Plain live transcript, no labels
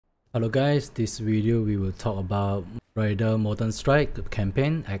Hello guys, this video we will talk about Raider Molten Strike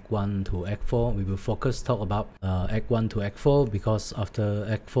campaign Act 1 to Act 4. We will talk about Act 1 to Act 4 because after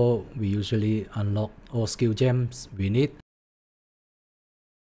Act 4 we usually unlock all skill gems we need.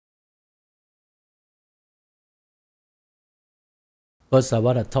 First I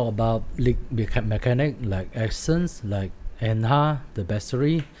want to talk about league mechanic like actions like Enha, the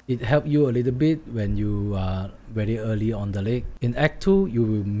battery. It helps you a little bit when you are very early on the league. In Act 2 you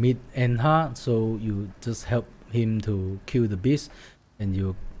will meet Enha, so you just help him to kill the beast and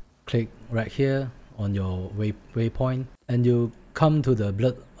you click right here on your waypoint and you come to the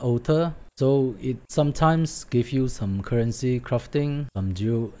blood altar. So it sometimes gives you some currency crafting, some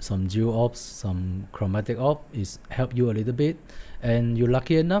geo ops, some chromatic op. It help you a little bit, and you're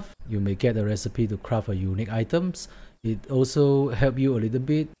lucky enough you may get a recipe to craft a unique items. It also help you a little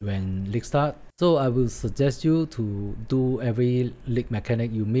bit when league start. So I will suggest you to do every league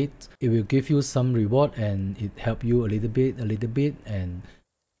mechanic you meet. It will give you some reward and it help you a little bit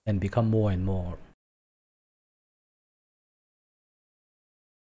and become more and more.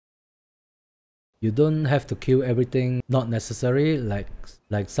 You don't have to kill everything, not necessary. Like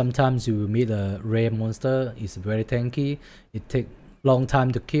sometimes you will meet a rare monster, it's very tanky, it take long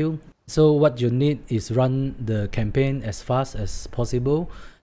time to kill. So what you need is run the campaign as fast as possible.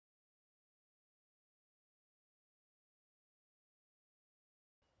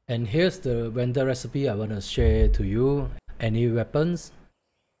 And here's the vendor recipe I want to share to you. Any weapons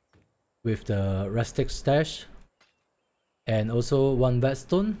with the rustic stash, and also one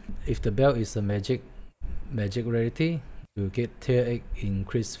whetstone. If the belt is a magic rarity, you get tier 8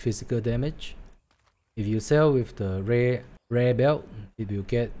 increased physical damage. If you sell with the rare belt, it will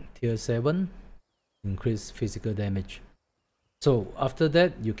get tier 7 increased physical damage. So after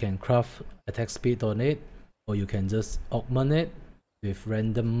that you can craft attack speed on it, or you can just augment it with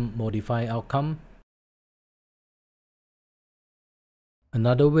random modify outcome.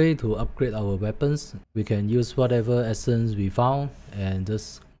 Another way to upgrade our weapons, we can use whatever essence we found and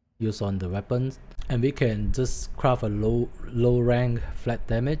just use on the weapons, and we can just craft a low rank flat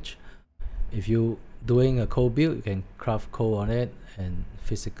damage. If you doing a cold build, you can craft cold on it, and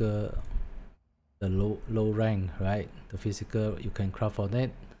physical the low rank, right, the physical you can craft on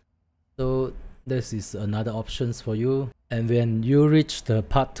it. So this is another options for you. And when you reach the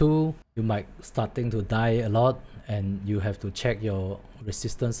part 2, you might starting to die a lot and you have to check your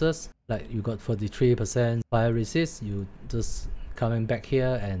resistances. Like you got 43% fire resist, you just coming back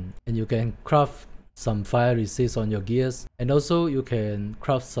here and you can craft some fire resist on your gears, and also you can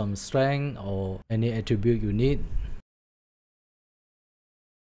craft some strength or any attribute you need.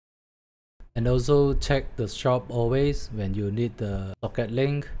 And also check the shop always when you need the socket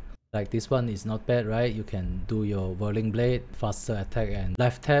link. Like this one is not bad, right? You can do your whirling blade, faster attack and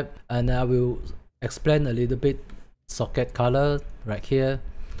lifetap. And I will explain a little bit socket color right here.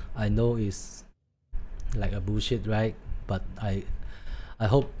 I know it's like a bullshit, right? But I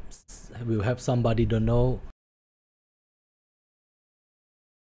hope we'll help somebody don't know.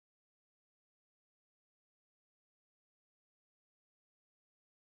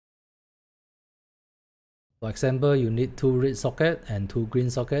 For example, you need 2 red socket and 2 green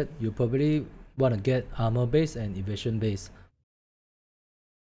socket. You probably want to get armor base and evasion base.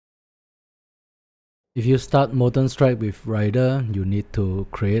 If you start Molten Strike with Rider, you need to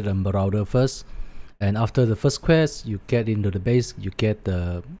create a marauder first. And after the first quest, you get into the base, you get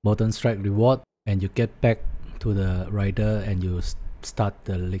the Molten Strike reward, and you get back to the Rider and you start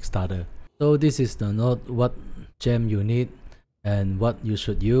the league starter. So this is the note what gem you need and what you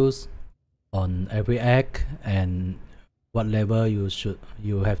should use on every act, and what level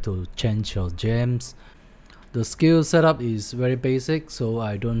you have to change your gems. The skill setup is very basic, so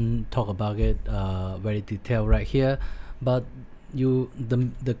I don't talk about it very detailed right here. But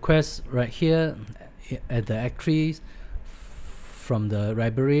the quest right here at the act 3 from the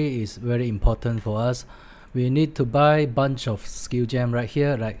library is very important for us. We need to buy a bunch of skill gem right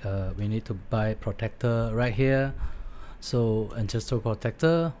here, like we need to buy protector right here, so ancestral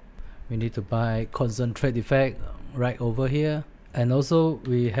protector. We need to buy concentrate effect right over here, and also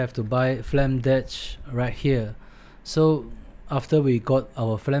we have to buy flame dash right here. So after we got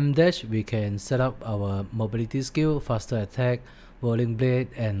our flame dash, we can set up our mobility skill, faster attack, whirling blade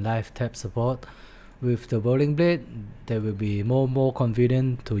and lifetap support. With the whirling blade, they will be more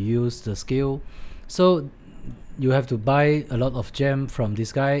convenient to use the skill. So you have to buy a lot of gem from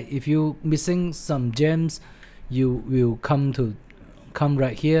this guy. If you missing some gems, you will come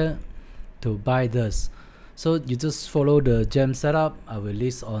right here to buy this. So you just follow the gem setup. I will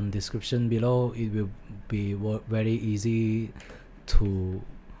list on description below. It will be very easy to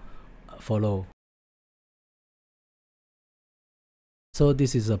follow. So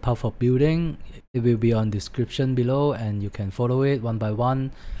this is a path of building. It will be on description below, and you can follow it one by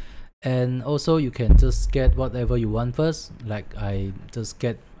one. And also you can just get whatever you want first. Like I just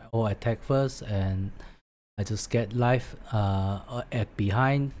get all attack first, and I just get life at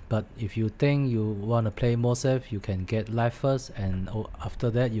behind. But if you think you want to play more safe, you can get life first, and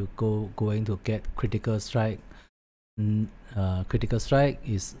after that you going to get critical strike. Critical strike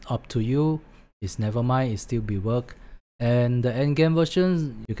is up to you. It's never mind, it still be work. And the endgame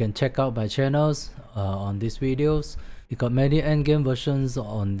versions you can check out my channels on these videos. We got many endgame versions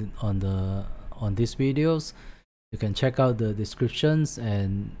on these videos. You can check out the descriptions,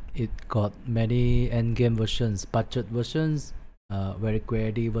 and it got many endgame versions, budget versions, very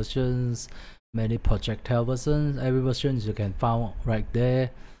greedy versions, many projectile versions. Every version you can find right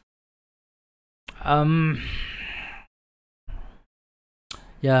there.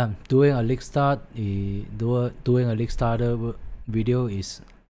 Yeah, doing a league start, doing a league starter video is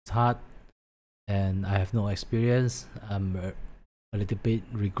hard, and I have no experience. I'm a little bit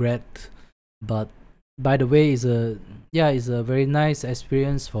regret, but by the way, it's a very nice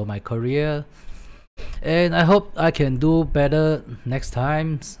experience for my career, and I hope I can do better next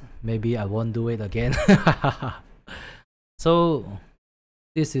time. Maybe I won't do it again. So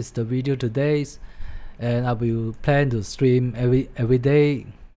this is the video today, and I will plan to stream every day.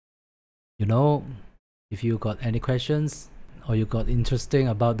 You know, if you got any questions, or you got interesting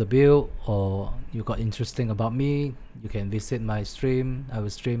about the build, or you got interesting about me, you can visit my stream. I will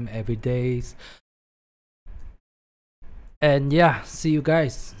stream every day. And yeah, see you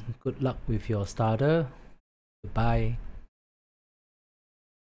guys. Good luck with your starter. Goodbye.